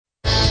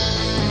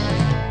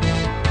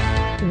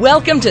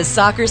Welcome to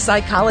Soccer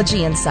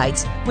Psychology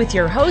Insights with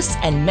your hosts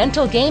and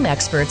mental game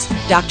experts,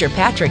 Dr.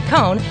 Patrick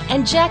Cohn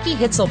and Jaki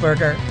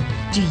Hitzelberger.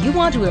 Do you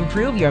want to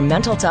improve your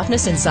mental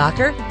toughness in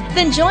soccer?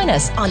 Then join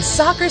us on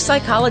Soccer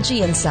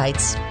Psychology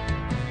Insights.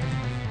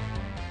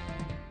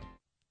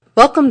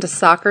 Welcome to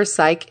Soccer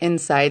Psych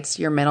Insights,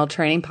 your mental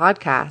training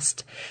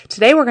podcast.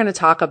 Today we're going to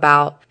talk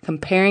about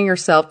comparing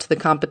yourself to the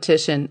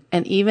competition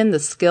and even the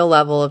skill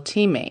level of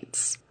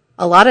teammates.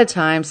 A lot of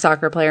times,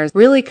 soccer players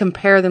really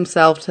compare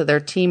themselves to their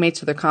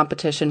teammates or their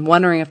competition,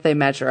 wondering if they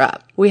measure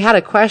up. We had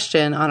a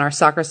question on our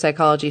soccer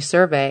psychology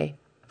survey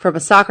from a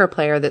soccer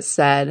player that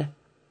said,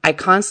 I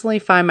constantly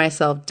find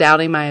myself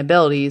doubting my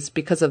abilities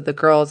because of the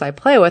girls I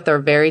play with are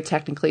very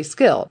technically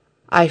skilled.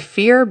 I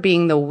fear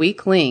being the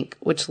weak link,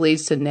 which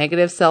leads to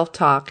negative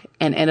self-talk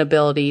and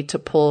inability to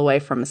pull away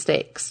from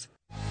mistakes.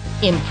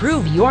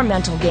 Improve your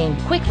mental game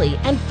quickly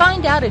and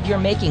find out if you're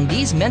making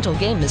these mental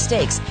game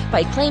mistakes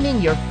by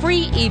claiming your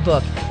free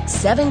ebook,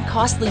 7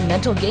 Costly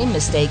Mental Game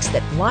Mistakes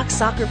That Block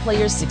Soccer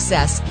Players'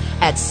 Success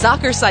at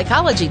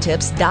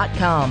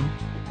soccerpsychologytips.com.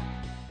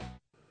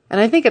 And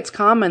I think it's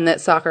common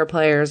that soccer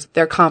players,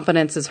 their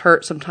confidence is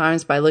hurt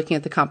sometimes by looking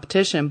at the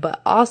competition,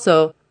 but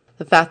also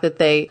the fact that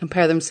they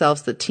compare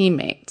themselves to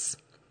teammates.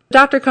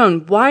 Dr.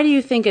 Cohn, why do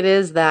you think it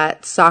is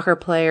that soccer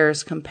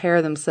players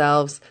compare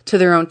themselves to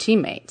their own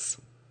teammates?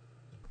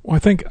 Well, I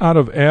think out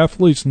of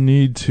athletes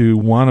need to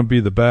want to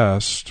be the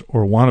best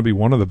or want to be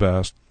one of the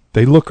best,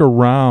 they look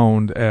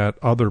around at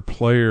other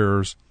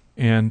players,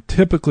 and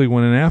typically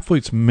when an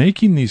athlete's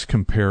making these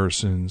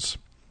comparisons,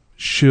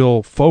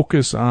 she'll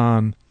focus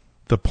on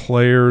the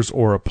players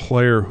or a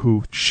player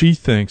who she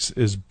thinks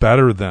is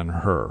better than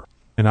her.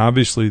 And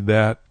obviously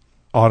that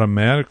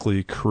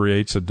automatically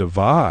creates a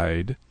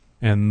divide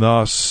and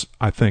thus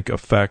I think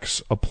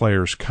affects a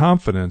player's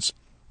confidence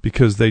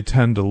because they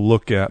tend to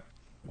look at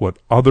what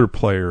other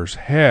players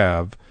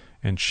have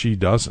and she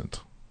doesn't.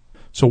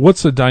 So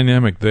what's the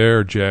dynamic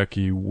there,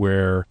 Jackie,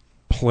 where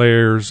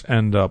players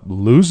end up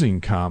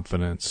losing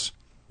confidence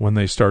when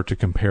they start to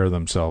compare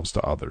themselves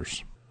to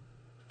others?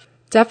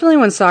 Definitely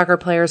when soccer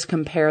players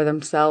compare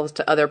themselves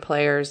to other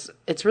players,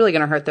 it's really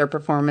going to hurt their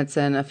performance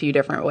in a few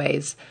different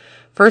ways.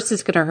 First,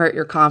 it's going to hurt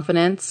your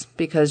confidence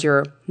because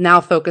you're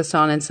now focused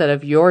on, instead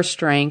of your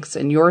strengths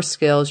and your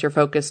skills, you're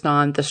focused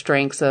on the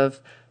strengths of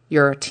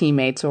your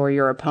teammates or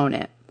your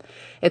opponent.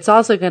 It's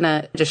also going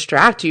to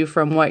distract you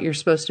from what you're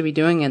supposed to be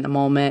doing in the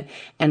moment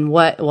and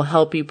what will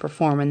help you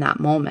perform in that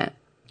moment.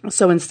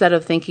 So instead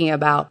of thinking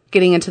about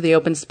getting into the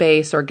open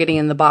space or getting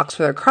in the box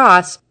for the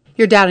cross,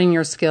 you're doubting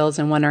your skills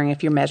and wondering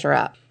if you measure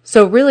up.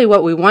 So really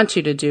what we want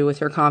you to do with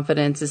your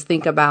confidence is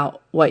think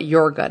about what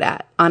you're good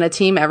at. On a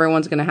team,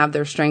 everyone's going to have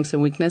their strengths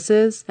and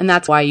weaknesses, and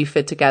that's why you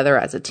fit together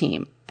as a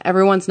team.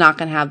 Everyone's not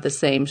going to have the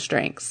same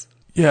strengths.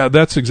 Yeah,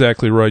 that's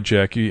exactly right,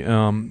 Jackie.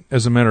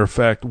 As a matter of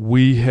fact,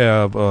 we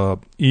have an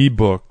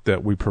ebook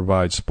that we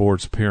provide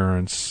sports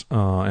parents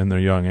and their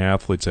young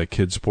athletes at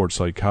Kids Sports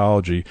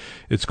Psychology.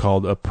 It's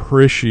called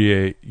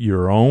Appreciate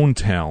Your Own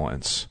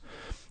Talents.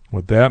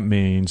 What that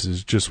means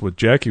is just what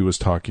Jackie was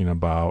talking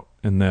about,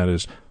 and that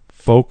is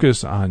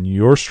focus on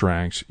your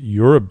strengths,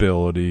 your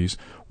abilities,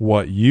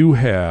 what you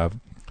have,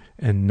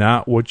 and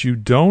not what you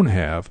don't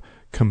have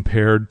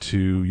compared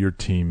to your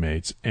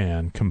teammates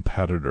and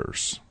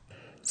competitors.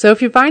 So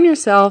if you find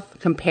yourself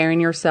comparing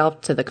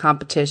yourself to the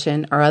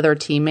competition or other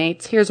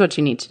teammates, here's what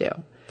you need to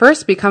do.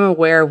 First, become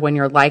aware of when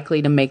you're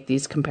likely to make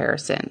these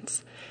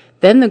comparisons.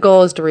 Then the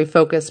goal is to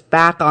refocus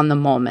back on the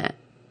moment.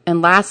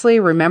 And lastly,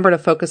 remember to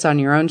focus on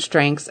your own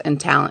strengths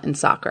and talent in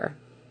soccer.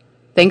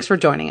 Thanks for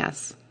joining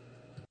us.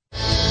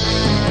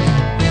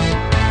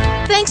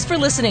 Thanks for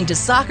listening to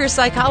Soccer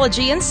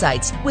Psychology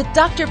Insights with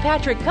Dr.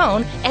 Patrick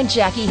Cohn and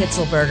Jaki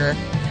Hitzelberger.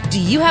 Do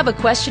you have a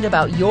question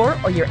about your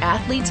or your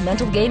athlete's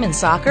mental game in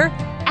soccer?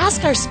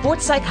 Ask our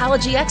sports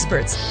psychology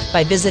experts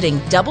by visiting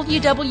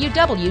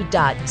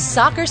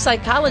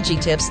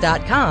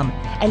www.soccerpsychologytips.com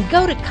and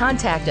go to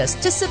Contact Us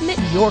to submit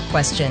your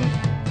question.